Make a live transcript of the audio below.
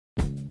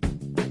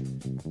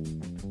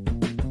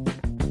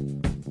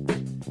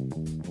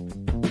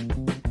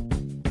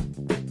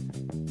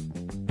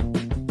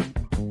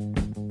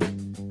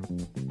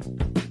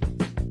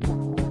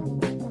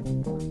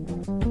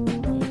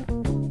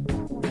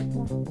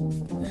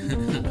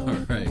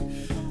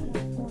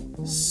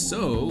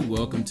So,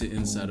 welcome to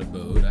Inside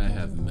Abode. I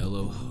have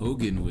Melo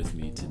Hogan with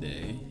me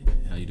today.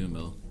 How you doing,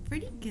 Melo?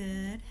 Pretty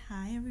good.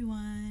 Hi,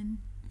 everyone.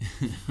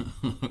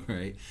 All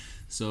right.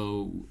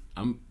 So,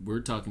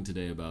 we're talking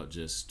today about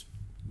just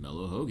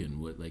Melo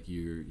Hogan. What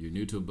you're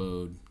new to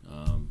Abode.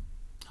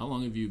 How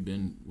long have you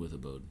been with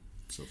Abode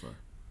so far?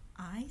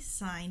 I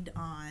signed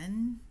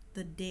on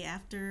the day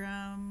after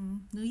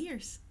New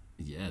Year's.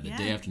 Yeah, the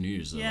day after New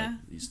Year's. So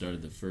you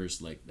started the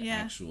first,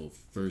 actual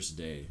first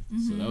day.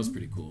 So that was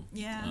pretty cool.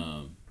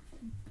 Yeah.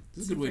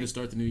 This is a good way to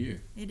start the new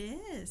year. It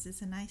is.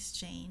 It's a nice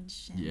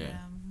change.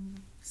 And,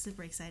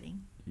 super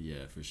exciting.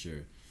 Yeah, for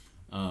sure.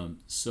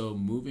 So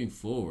moving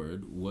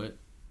forward, what?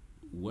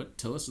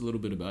 Tell us a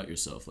little bit about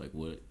yourself.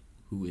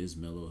 Who is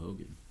Melo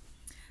Hogan?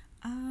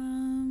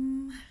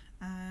 I'm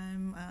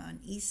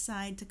an East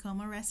Side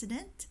Tacoma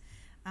resident.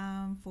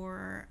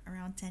 For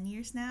around 10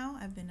 years now.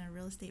 I've been a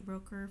real estate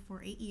broker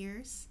for 8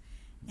 years,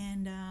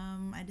 and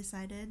I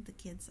decided the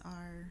kids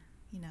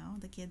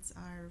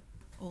are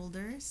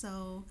older,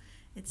 so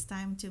it's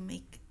time to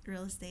make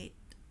real estate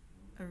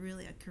a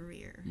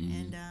career.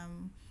 And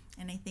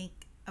I think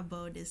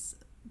Abode is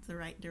the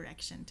right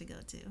direction to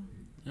go to.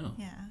 Oh,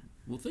 yeah.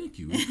 Well, thank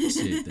you. We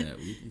appreciate that.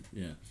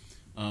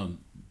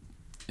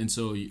 And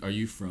so, are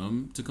you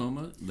from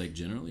Tacoma?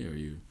 Generally, or are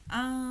you?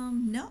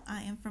 No,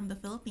 I am from the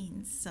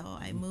Philippines. So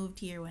I moved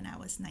here when I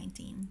was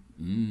 19.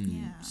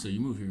 Yeah. So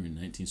you moved here in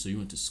 19. So you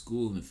went to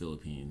school in the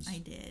Philippines. I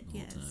did. The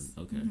whole Yes. time.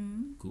 Okay.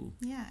 Cool.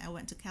 Yeah, I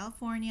went to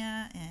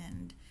California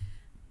and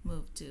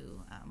moved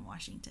to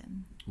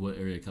Washington. What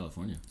area of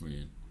California were you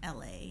in?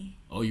 LA.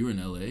 Oh, you were in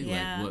LA?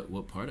 Yeah.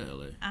 What part of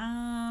LA?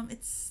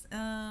 It's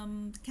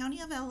the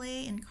county of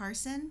LA in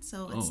Carson,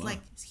 so it's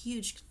it's a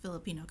huge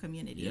Filipino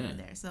community over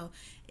there. So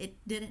it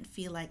didn't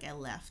feel like I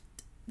left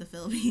the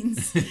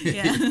Philippines.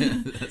 Yeah.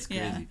 That's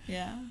crazy.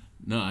 Yeah.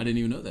 No, I didn't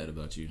even know that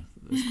about you.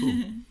 That's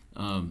cool.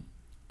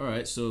 All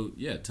right, so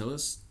tell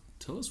us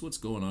what's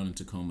going on in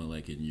Tacoma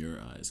in your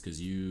eyes,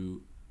 because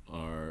you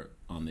are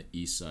on the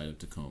east side of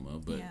Tacoma,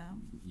 but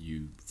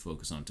you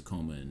focus on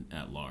Tacoma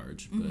at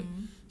large. But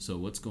so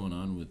what's going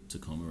on with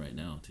Tacoma right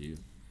now to you?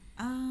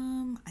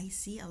 I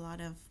see a lot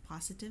of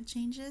positive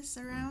changes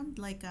around,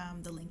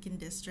 the Lincoln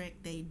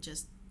District. They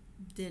just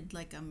did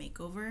a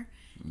makeover,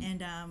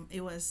 and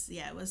it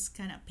was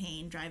kind of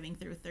pain driving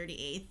through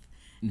 38th.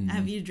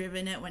 Have you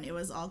driven it when it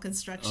was all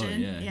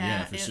construction? Oh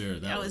yeah, for sure.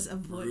 That was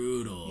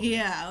brutal.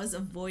 Yeah, I was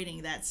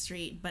avoiding that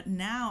street, but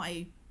now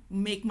I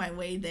make my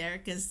way there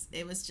because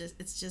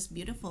it's just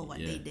beautiful what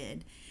they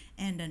did.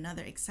 And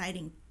another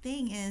exciting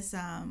thing is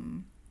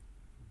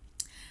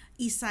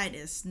East Side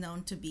is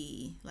known to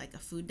be like a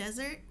food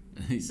desert.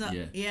 So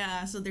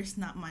so there's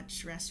not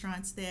much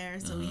restaurants there,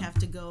 so we have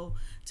to go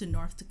to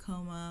North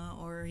Tacoma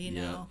or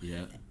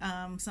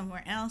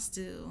somewhere else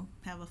to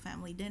have a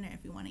family dinner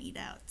if you want to eat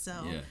out. So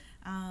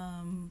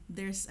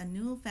there's a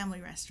new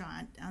family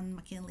restaurant on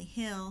McKinley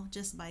Hill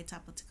just by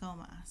top of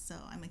Tacoma, so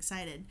I'm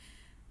excited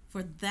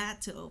for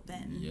that to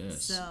open.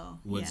 Yes. So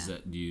what's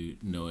that? Do you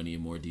know any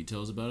more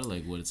details about it?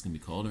 Like what it's gonna be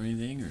called or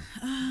anything? Or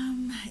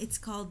it's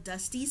called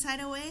Dusty's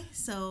Hideaway.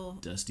 So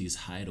Dusty's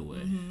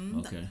Hideaway.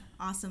 Okay.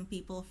 Awesome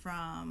people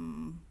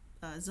from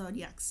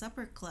Zodiac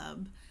Supper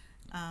Club.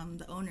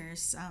 The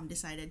owners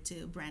decided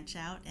to branch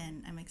out,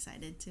 and I'm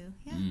excited to.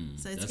 Yeah.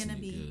 So it's gonna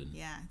be good.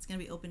 Yeah, it's gonna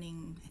be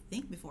opening I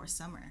think before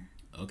summer.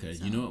 Okay.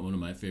 So. You know what one of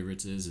my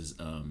favorites is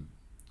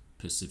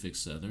Pacific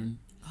Southern.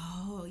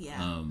 Oh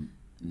yeah.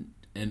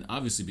 And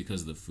obviously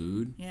because of the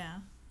food. Yeah.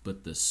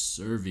 But the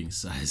serving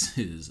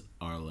sizes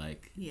are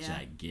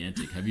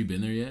gigantic. Have you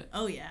been there yet?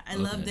 Oh yeah, I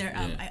love their.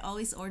 I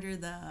always order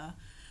the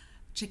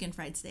chicken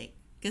fried steak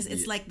because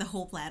it's like the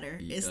whole platter.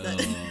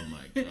 Oh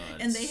my god!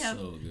 And they have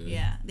so good.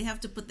 they have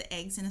to put the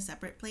eggs in a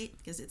separate plate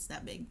because it's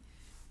that big.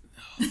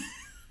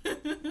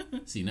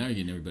 See, now you're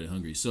getting everybody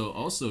hungry. So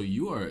also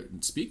you are,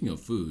 speaking of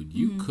food,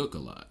 you cook a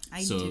lot.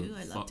 I do.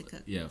 I love to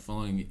cook. Yeah,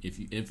 following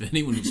if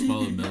anyone who's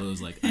followed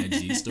Melo's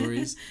IG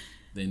stories,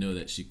 they know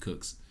that she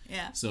cooks.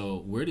 Yeah.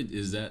 So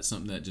is that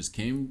something that just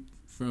came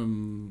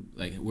from,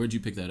 where'd you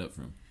pick that up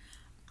from?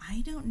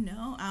 I don't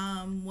know.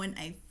 When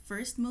I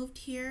first moved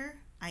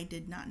here, I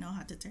did not know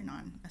how to turn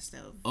on a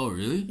stove. Oh,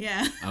 really?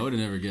 Yeah. I would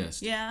have never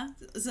guessed. Yeah.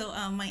 So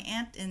my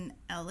aunt in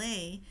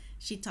LA,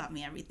 she taught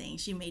me everything.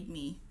 She made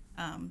me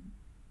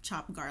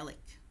chop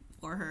garlic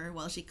for her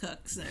while she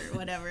cooks or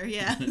whatever.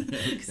 Yeah.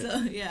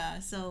 Okay.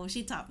 So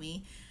she taught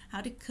me how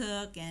to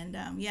cook, and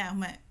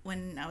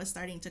when I was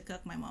starting to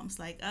cook, my mom's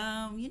like,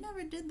 you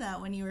never did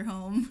that when you were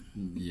home.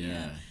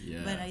 Yeah.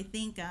 But I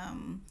think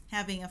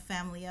having a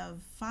family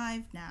of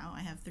 5 now,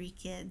 I have 3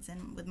 kids,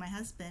 and with my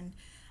husband,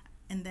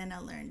 and then I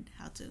learned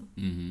how to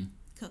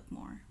cook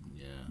more.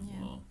 Yeah.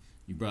 Well,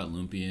 you brought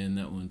lumpia in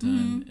that one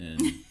time,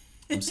 and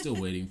I'm still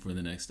waiting for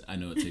the next. I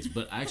know it takes,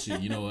 but actually,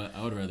 you know what?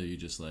 I would rather you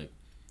just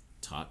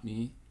taught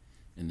me,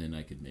 and then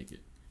I could make it.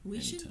 We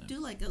should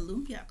do a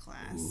lumpia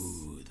class.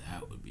 Ooh,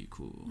 that would be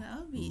cool.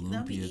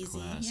 That'd be easy.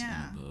 Class in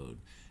Abode.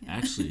 Yeah.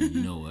 Actually,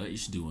 you know what? You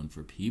should do one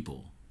for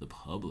people, the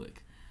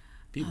public.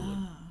 People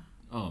would.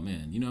 Oh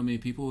man, you know how many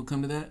people would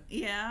come to that?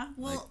 Yeah.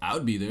 Well, I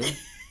would be there.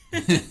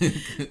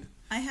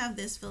 I have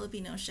this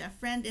Filipino chef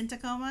friend in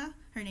Tacoma.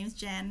 Her name's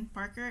Jan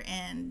Parker,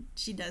 and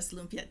she does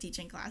lumpia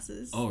teaching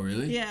classes. Oh,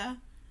 really? Yeah.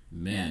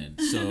 Man,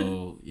 yeah.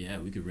 So yeah,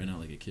 we could rent out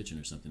like a kitchen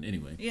or something.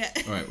 Anyway. Yeah.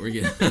 All right, we're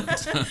getting.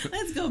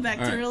 Let's go back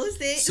to real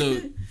estate. So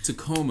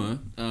Tacoma.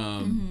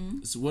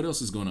 So what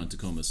else is going on in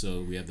Tacoma?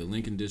 So we have the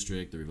Lincoln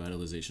District, the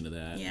revitalization of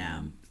that. Yeah.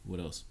 And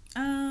what else?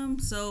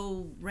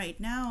 So right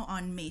now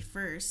on May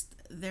 1st,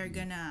 they're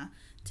gonna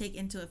take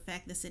into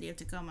effect, the city of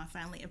Tacoma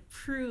finally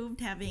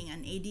approved having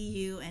an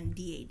ADU and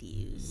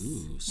DADUs.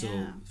 Ooh, so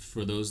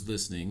for those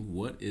listening,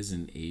 what is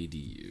an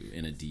ADU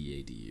and a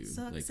DADU?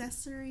 So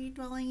accessory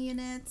dwelling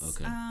units,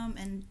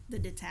 and the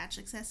detached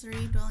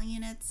accessory dwelling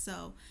units.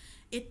 So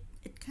it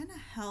kind of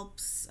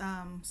helps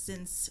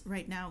since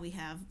right now we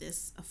have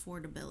this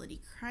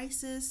affordability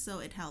crisis. So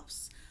it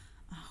helps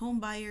home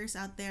buyers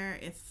out there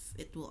if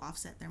it will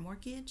offset their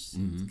mortgage,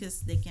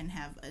 because they can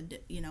have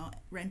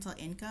rental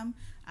income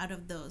out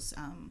of those.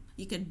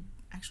 You could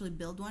actually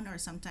build one, or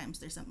sometimes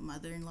there's a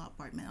mother-in-law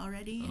apartment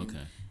already.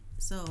 Okay.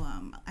 So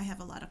I have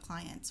a lot of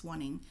clients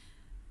wanting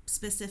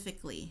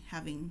specifically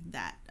having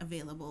that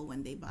available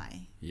when they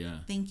buy. Yeah.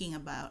 Thinking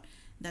about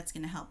that's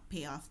going to help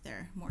pay off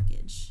their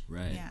mortgage.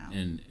 Right. Yeah.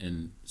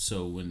 And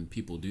so when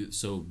people do,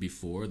 so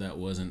before that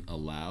wasn't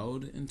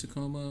allowed in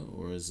Tacoma,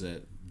 or is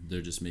that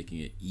they're just making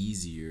it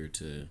easier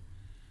to?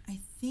 I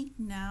think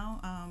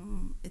now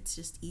it's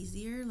just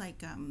easier.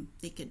 Like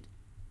they could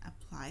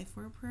apply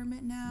for a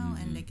permit now,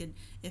 and they could,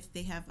 if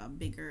they have a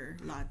bigger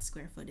lot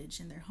square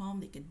footage in their home,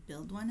 they could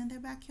build one in their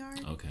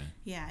backyard. Okay.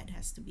 Yeah, it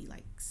has to be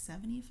like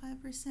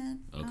 75%.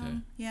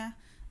 Okay.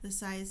 The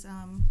size.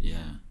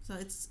 Yeah. So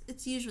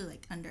it's usually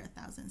like under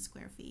 1,000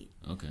 square feet.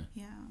 Okay.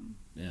 Yeah.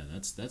 Yeah,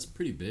 that's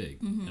pretty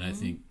big, and I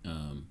think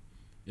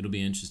it'll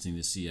be interesting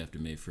to see after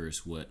May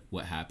 1st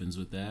what happens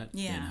with that,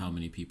 and how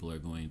many people are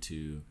going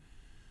to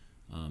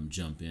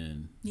jump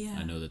in. Yeah.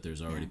 I know that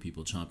there's already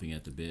people chomping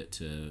at the bit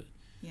to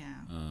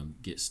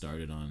get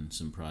started on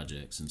some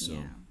projects, and so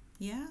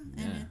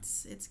and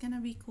it's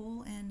gonna be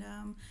cool. And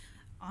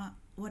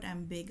what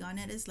I'm big on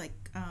it is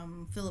like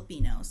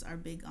Filipinos are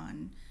big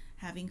on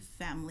having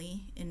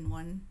family in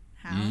one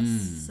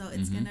house, so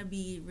it's gonna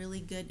be really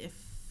good if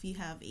you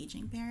have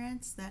aging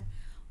parents that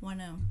want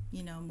to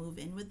move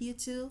in with you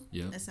too.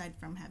 Aside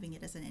from having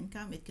it as an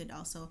income, it could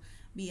also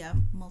be a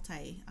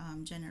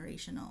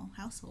multi-generational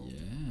household.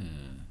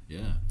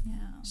 Yeah.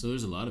 So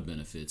there's a lot of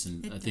benefits,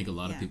 and I think a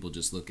lot of people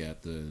just look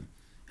at the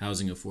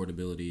housing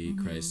affordability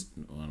crisis.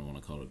 Well, I don't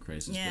want to call it a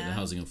crisis, but the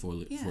housing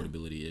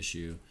affordability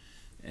issue,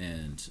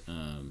 and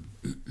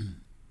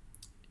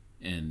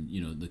and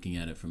looking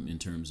at it in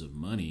terms of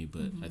money,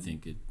 but I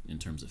think in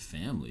terms of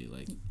family,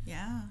 like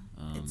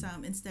it's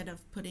instead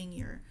of putting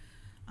your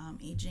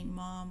aging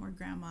mom or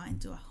grandma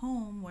into a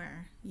home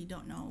where you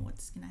don't know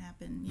what's gonna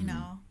happen,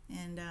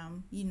 and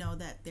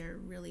that they're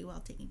really well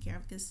taken care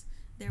of because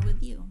they're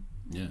with you.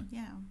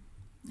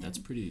 That's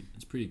pretty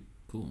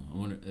cool. I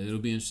wonder, it'll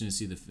be interesting to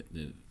see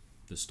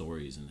the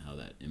stories and how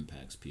that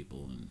impacts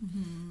people,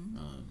 and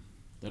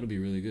that'll be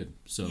really good.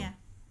 So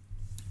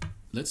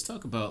let's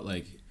talk about,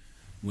 like,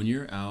 when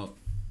you're out,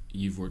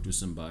 you've worked with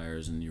some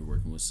buyers and you're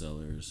working with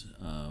sellers.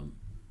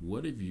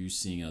 What are you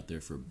seeing out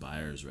there for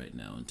buyers right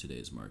now in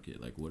today's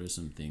market? Like, what are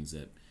some things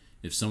that,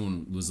 if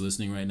someone was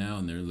listening right now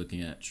and they're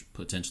looking at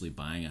potentially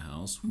buying a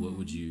house,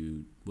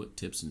 what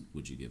tips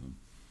would you give them?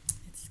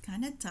 It's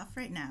kind of tough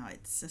right now.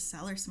 It's a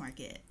seller's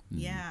market.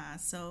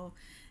 So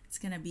it's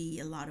going to be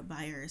a lot of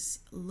buyers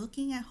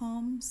looking at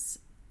homes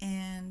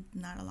and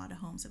not a lot of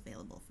homes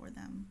available for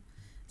them.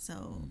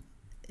 So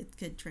it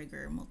could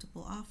trigger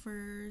multiple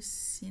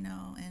offers,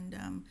 and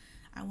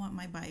I want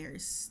my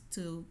buyers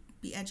to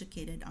be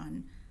educated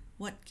on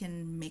what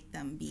can make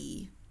them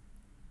be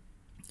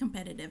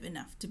competitive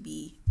enough to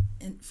be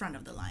in front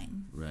of the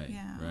line. Right.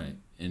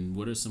 And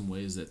what are some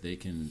ways that they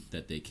can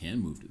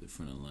move to the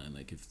front of the line?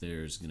 Like, if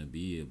there's going to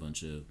be a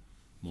bunch of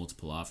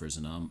multiple offers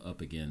and I'm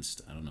up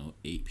against, I don't know,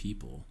 8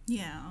 people.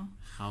 Yeah.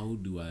 How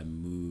do I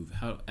move?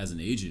 How, as an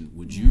agent,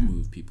 would you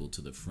move people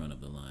to the front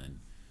of the line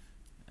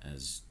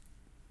as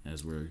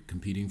we're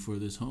competing for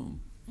this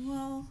home?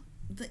 Well,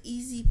 the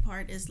easy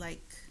part is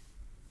like,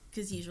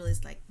 because usually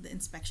it's like the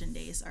inspection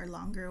days are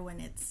longer when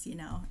it's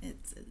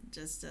it's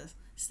just a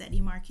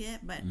steady market,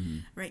 but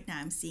right now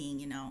I'm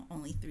seeing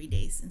only 3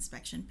 days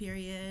inspection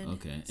period.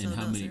 Okay. So and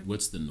how many?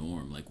 What's the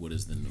norm? Like, what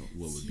is the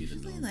what would be the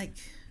norm? Like,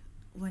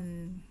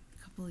 when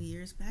a couple of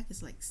years back,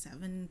 it's like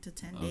 7 to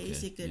 10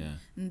 days.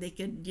 And they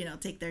could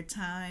take their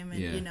time,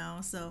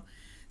 and so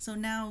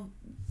now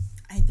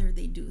either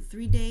they do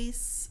 3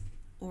 days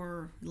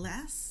or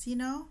less,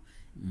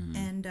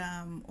 and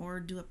or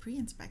do a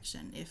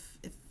pre-inspection if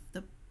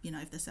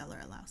the seller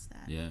allows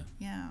that. Yeah,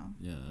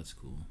 that's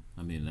cool.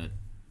 I mean, that,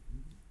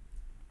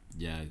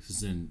 because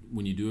then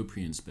when you do a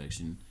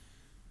pre-inspection,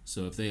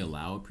 so if they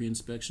allow a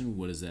pre-inspection,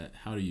 what is that?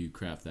 How do you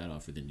craft that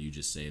offer? Then you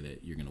just say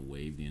that you're going to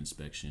waive the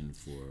inspection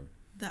for.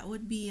 That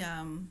would be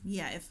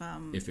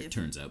if it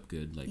turns out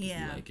good, like, if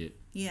you like it.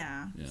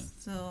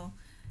 So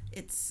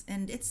it's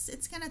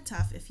kind of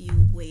tough if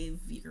you waive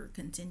your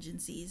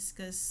contingencies,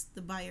 because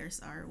the buyers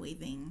are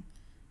waiving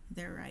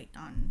their right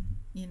on,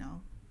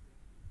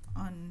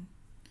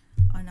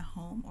 on a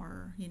home,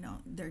 or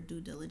their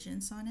due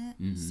diligence on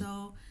it. Mm-hmm.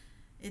 So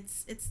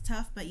it's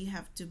tough, but you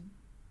have to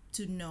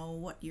know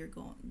what you're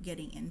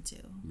getting into.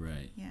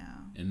 Right. Yeah.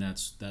 And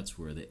that's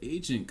where the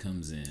agent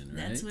comes in, right?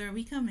 That's where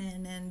we come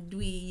in, and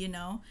we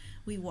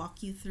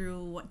walk you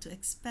through what to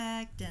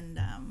expect, and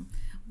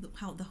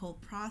how the whole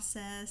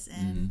process,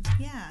 and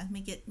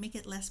make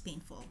it less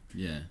painful.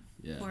 Yeah.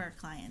 For our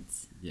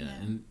clients. Yeah.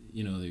 And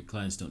the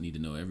clients don't need to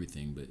know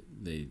everything, but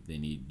they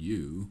need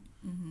you,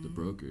 the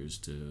brokers,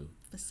 to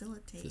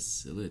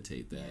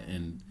facilitate that,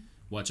 and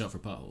watch out for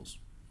potholes.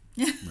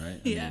 Right?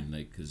 I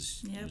mean,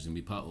 because there's gonna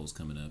be potholes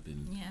coming up,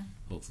 and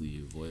hopefully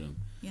you avoid them.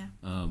 Yeah.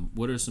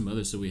 What are some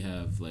others? So we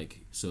have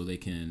so they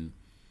can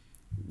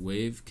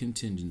waive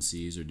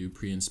contingencies or do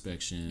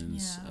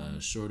pre-inspections,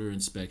 shorter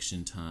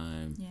inspection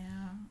time.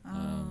 Yeah.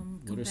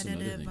 What are some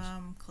other competitive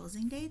things?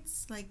 Closing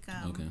dates, like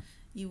okay.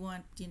 You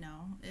want,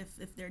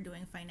 if they're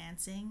doing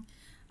financing,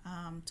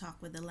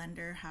 talk with the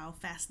lender how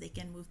fast they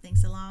can move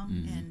things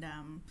along, and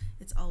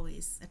it's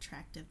always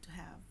attractive to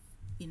have,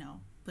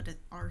 put it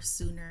or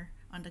sooner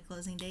on the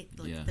closing date,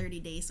 like 30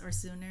 days or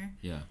sooner.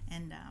 Yeah.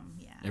 And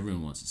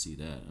everyone wants to see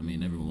that. I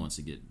mean, everyone wants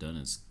to get done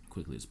as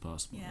quickly as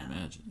possible. I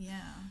imagine.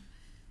 Yeah.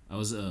 I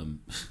was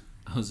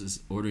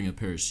just ordering a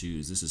pair of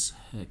shoes. This is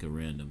hecka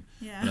random.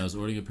 Yeah. But I was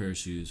ordering a pair of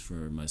shoes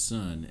for my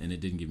son, and it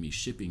didn't give me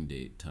shipping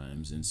date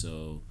times, and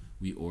so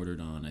we ordered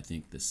on, I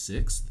think, the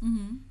 6th.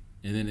 Mm-hmm.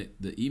 And then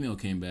the email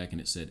came back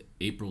and it said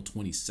April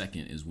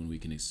 22nd is when we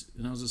can.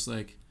 And I was just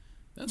like,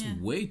 that's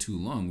way too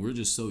long. We're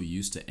just so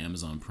used to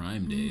Amazon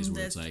Prime days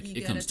where it's like,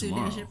 it comes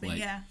tomorrow.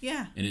 Like,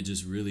 yeah. And it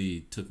just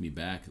really took me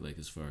back, like,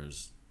 as far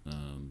as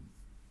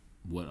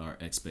what our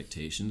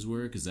expectations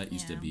were, because that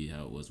used to be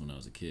how it was when I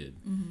was a kid.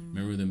 Mm-hmm.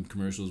 Remember them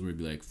commercials where it'd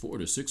be like 4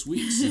 to 6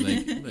 weeks?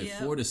 Like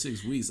 4 to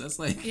 6 weeks. That's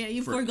like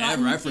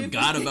forever. I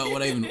forgot about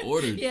what I even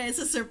ordered. Yeah, it's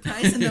a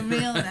surprise in the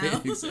mail now.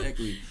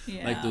 Exactly.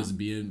 Yeah. Like those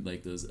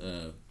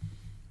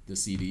the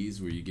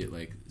CDs where you get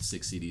like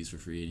 6 CDs for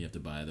free, and you have to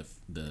buy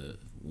the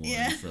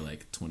one for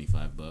like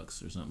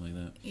 $25 or something like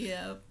that.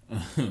 Yeah.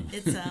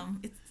 It's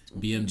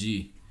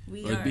BMG.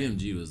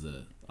 BMG was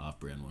the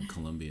off-brand one.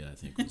 Columbia, I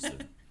think, was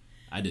the.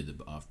 I did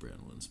the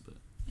off-brand ones, but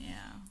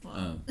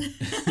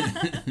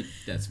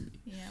that's me.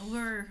 Yeah,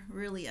 we're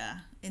really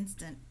a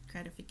instant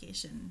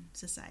gratification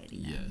society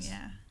now. Yes.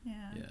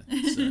 Yeah.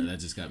 So that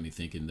just got me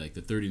thinking, like,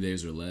 the 30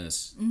 days or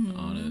less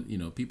on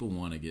a, people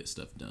want to get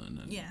stuff done.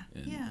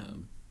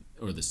 And,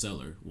 or the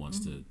seller wants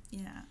to.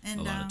 Yeah, and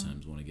a lot of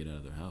times want to get out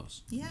of their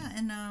house. Yeah,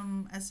 and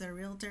as a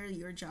realtor,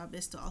 your job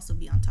is to also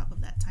be on top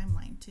of that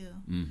timeline too.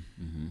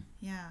 Mm-hmm.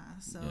 Yeah,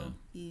 so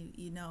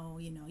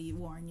you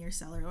warn your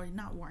seller, or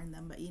not warn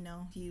them, but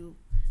you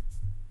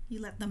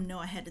let them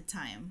know ahead of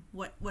time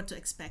what to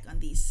expect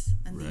on these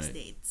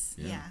dates.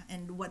 Yeah,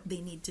 and what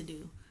they need to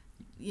do,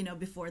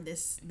 before the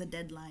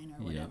deadline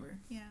or whatever.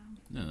 Yeah.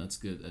 No, that's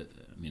good.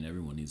 I mean,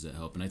 everyone needs that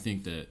help, and I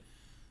think that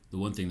the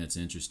one thing that's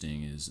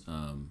interesting is.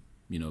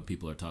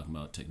 People are talking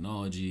about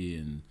technology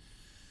and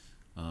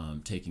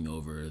taking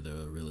over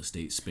the real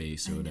estate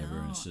space or whatever.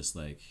 And it's just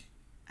like,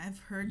 I've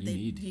heard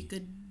you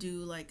could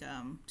do like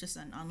just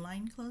an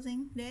online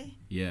closing day.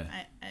 Yeah.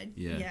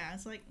 Yeah.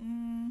 It's like,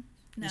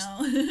 no.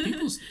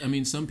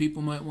 Some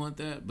people might want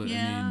that, but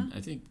I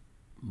think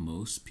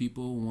most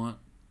people want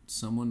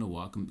someone to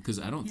walk them, because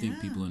I don't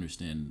think people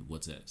understand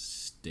what's at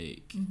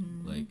stake.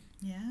 Mm-hmm. Like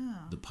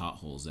the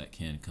potholes that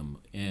can come,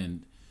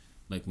 and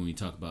like when we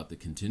talk about the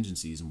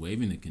contingencies and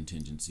waiving the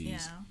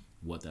contingencies,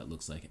 what that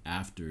looks like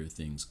after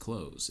things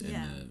close, and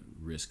the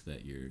risk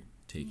that you're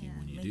taking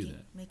when you do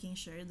that. Making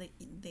sure that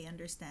they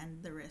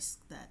understand the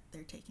risk that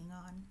they're taking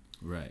on.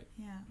 Right.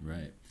 Yeah.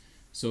 Right.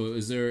 So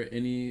is there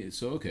any?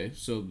 So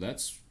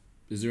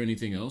is there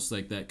anything else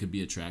like that could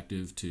be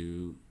attractive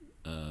to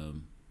a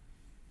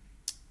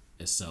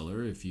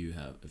seller if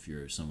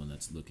you're someone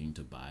that's looking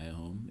to buy a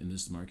home in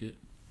this market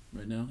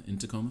right now in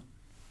Tacoma?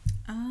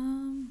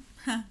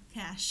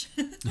 Cash.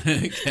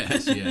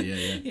 Cash,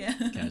 yeah.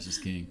 Cash is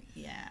king.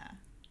 Yeah,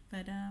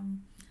 but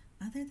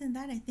other than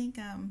that, I think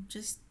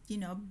just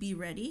be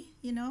ready.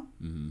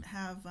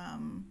 Have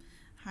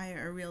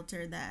hire a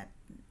realtor that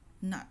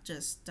not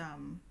just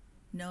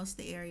knows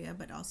the area,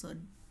 but also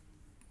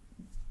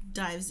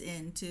dives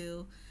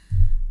into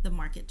the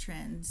market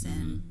trends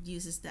and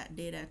uses that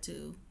data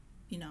to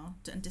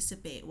to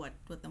anticipate what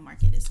the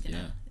market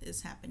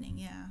is happening.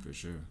 Yeah, for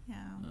sure.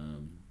 Yeah,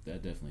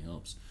 that definitely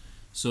helps.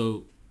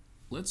 So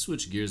let's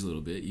switch gears a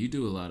little bit. You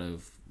do a lot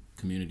of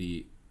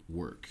community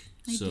work.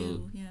 I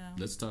do, yeah.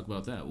 Let's talk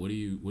about that. What do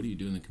you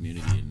do in the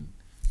community, and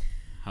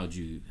how'd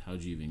you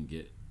even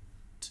get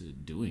to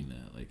doing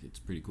that? Like, it's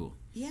pretty cool.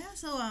 Yeah,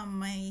 so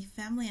my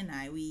family and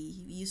I, we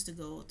used to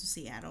go to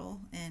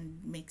Seattle and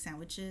make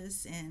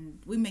sandwiches, and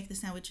we make the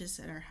sandwiches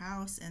at our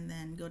house and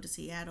then go to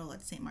Seattle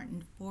at St.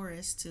 Martin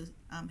Forest to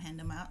hand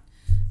them out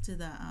to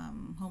the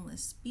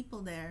homeless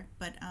people there.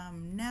 But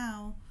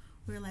now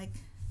we're like,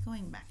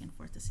 going back and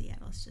forth to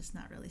Seattle is just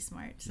not really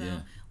smart.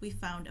 So we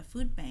found a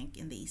food bank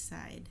in the east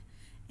side,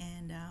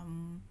 and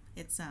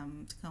it's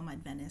Tacoma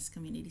Adventist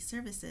Community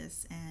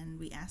Services, and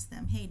we asked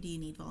them, hey, do you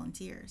need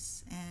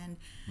volunteers? And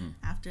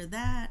after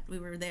that, we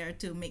were there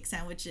to make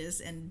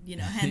sandwiches and,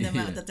 hand them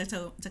out at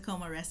the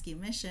Tacoma Rescue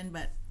Mission,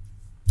 but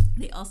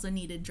they also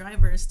needed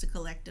drivers to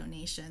collect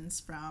donations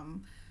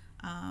from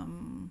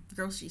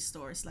grocery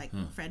stores like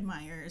Fred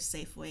Meyer's,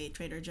 Safeway,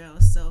 Trader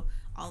Joe's. So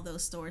all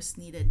those stores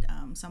needed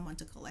someone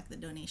to collect the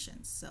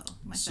donations. So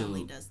my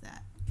family does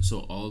that. So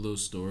all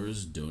those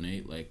stores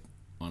donate like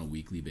on a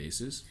weekly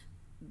basis?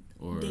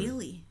 Or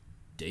daily.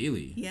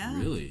 Yeah.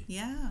 Really?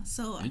 Yeah.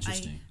 So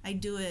interesting. I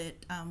do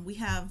it. We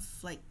have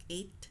like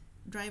 8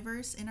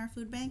 drivers in our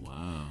food bank.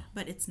 Wow.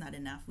 But it's not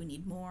enough. We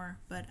need more.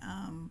 But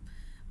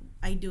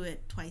I do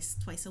it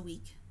twice a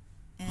week.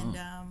 And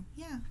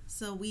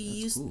so we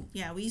used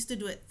to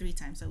do it 3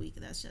 times a week.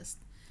 That's just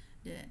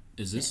didn't.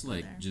 Is this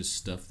like just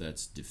stuff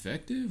that's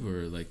defective,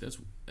 or like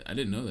I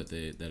didn't know that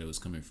it was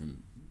coming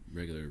from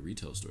regular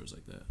retail stores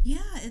like that. Yeah,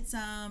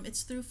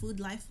 it's through Food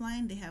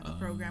Lifeline. They have a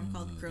program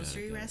called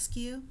Grocery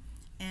Rescue,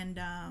 and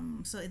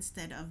so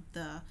instead of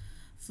the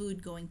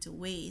food going to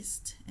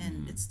waste,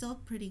 and it's still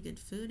pretty good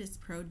food, it's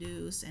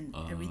produce and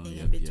everything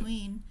in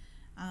between.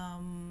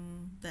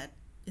 That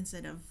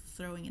instead of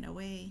throwing it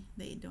away,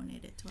 they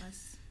donate it to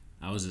us.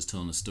 I was just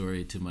telling a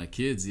story to my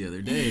kids the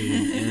other day,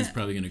 and it's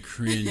probably gonna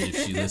cringe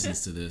if she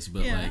listens to this,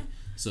 but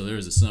so there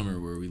was a summer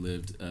where we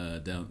lived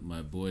down.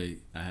 My boy,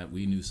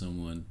 we knew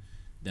someone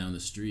down the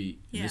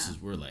street. And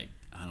we're like,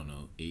 I don't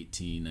know,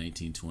 18,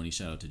 19, 20.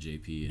 Shout out to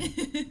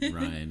JP and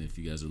Ryan if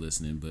you guys are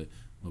listening. But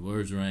my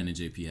boys Ryan and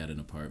JP had an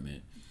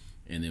apartment,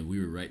 and then we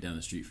were right down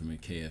the street from a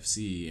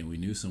KFC, and we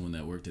knew someone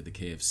that worked at the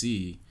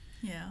KFC.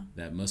 Yeah.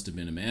 That must have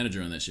been a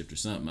manager on that shift or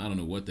something. I don't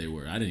know what they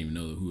were. I didn't even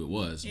know who it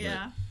was.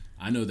 Yeah. But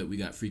I know that we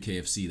got free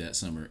KFC that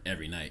summer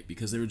every night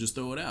because they would just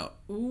throw it out.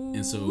 Ooh.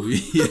 And so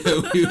we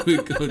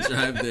would go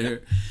drive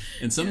there.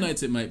 And some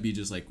nights it might be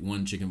just like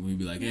one chicken. We'd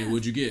be like, hey,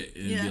 what'd you get?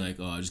 And it'd be like,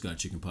 oh, I just got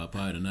chicken pot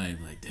pie tonight.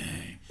 I'm like,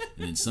 dang.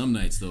 And then some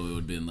nights, though, it would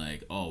have been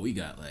like, oh, we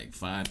got like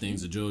 5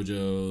 things of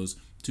JoJo's,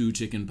 2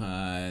 chicken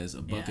pies,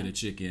 a bucket of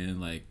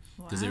chicken, like,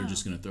 because they were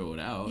just going to throw it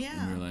out. Yeah.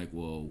 And we were like,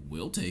 well,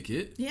 we'll take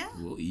it. Yeah.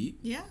 We'll eat.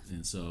 Yeah.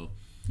 And so...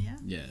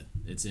 Yeah,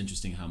 it's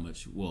interesting how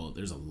much. Well,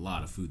 there's a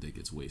lot of food that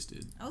gets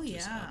wasted. Oh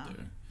just out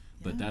there.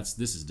 But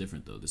this is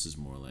different though. This is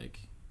more like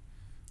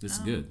this is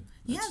good.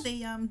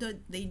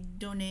 They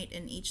donate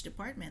in each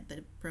department,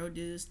 the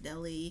produce,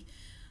 deli,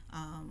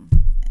 so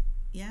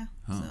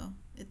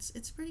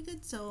it's pretty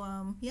good. So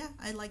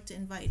I'd like to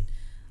invite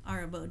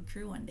our Abode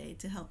crew one day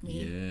to help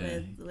me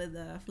with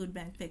food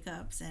bank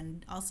pickups,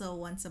 and also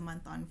once a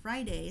month on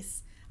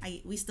Fridays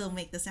we still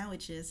make the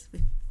sandwiches.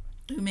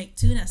 We make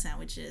tuna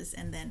sandwiches,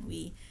 and then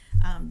we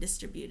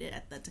distribute it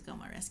at the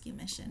Tacoma Rescue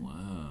Mission.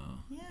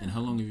 Wow. Yeah. And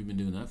how long have you been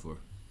doing that for?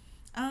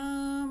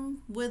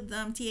 With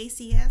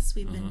TACS,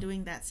 we've been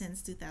doing that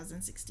since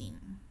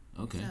 2016.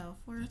 Okay. So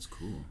that's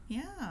cool.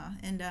 Yeah,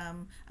 and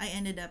I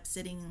ended up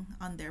sitting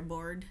on their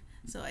board,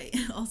 so I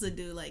also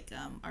do like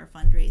our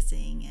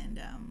fundraising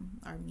and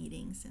our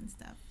meetings and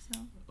stuff. So.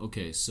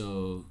 Okay,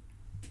 so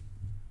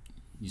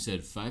you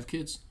said 5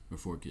 kids or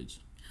 4 kids?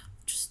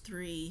 Just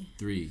 3.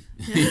 3.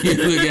 You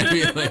look at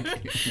me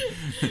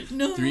like...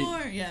 No 3,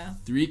 more,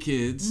 3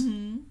 kids,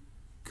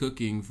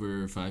 cooking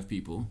for 5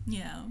 people.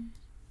 Yeah.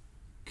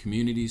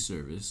 Community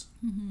service.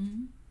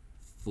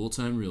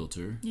 Full-time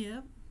realtor.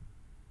 Yep.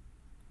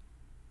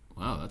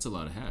 Wow, that's a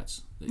lot of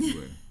hats that you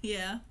wear.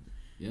 Yeah.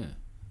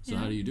 So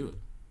how do you do it?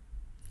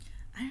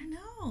 I don't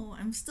know.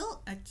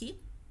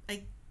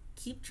 I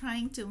keep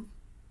trying to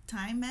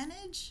time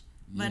manage,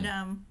 but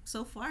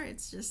so far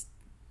it's just...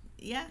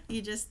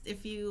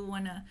 if you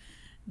want to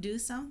do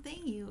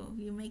something,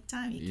 you make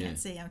time. You can't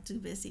say I'm too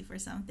busy for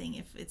something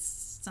if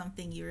it's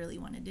something you really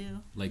want to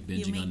do. Like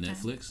binging on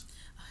Netflix?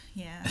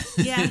 Yeah.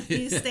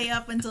 You stay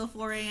up until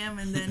 4 a.m.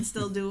 and then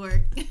still do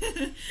work.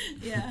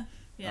 Yeah.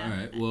 All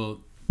right.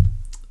 Well,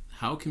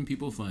 how can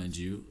people find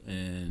you?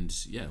 And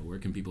where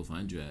can people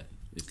find you at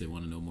if they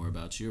want to know more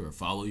about you or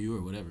follow you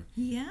or whatever?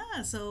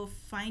 Yeah. So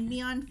find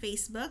me on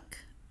Facebook,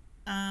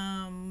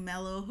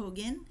 Melo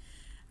Hogan,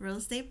 real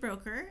estate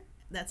broker.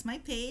 That's my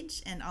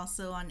page, and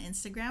also on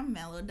Instagram,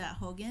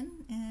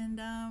 melo.hogan,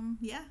 and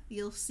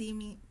you'll see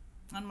me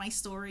on my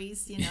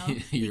stories.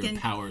 You're a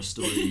power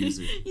story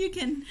user. You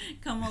can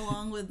come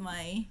along with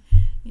my,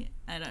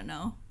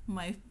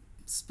 my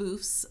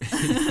spoofs.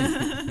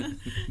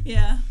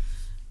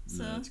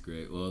 So that's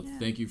great. Well,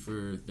 thank you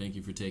for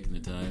taking the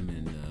time,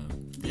 and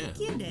thank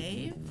you,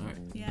 Dave. All right.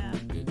 Yeah.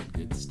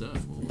 Good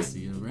stuff. Well, we'll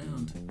see you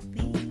around.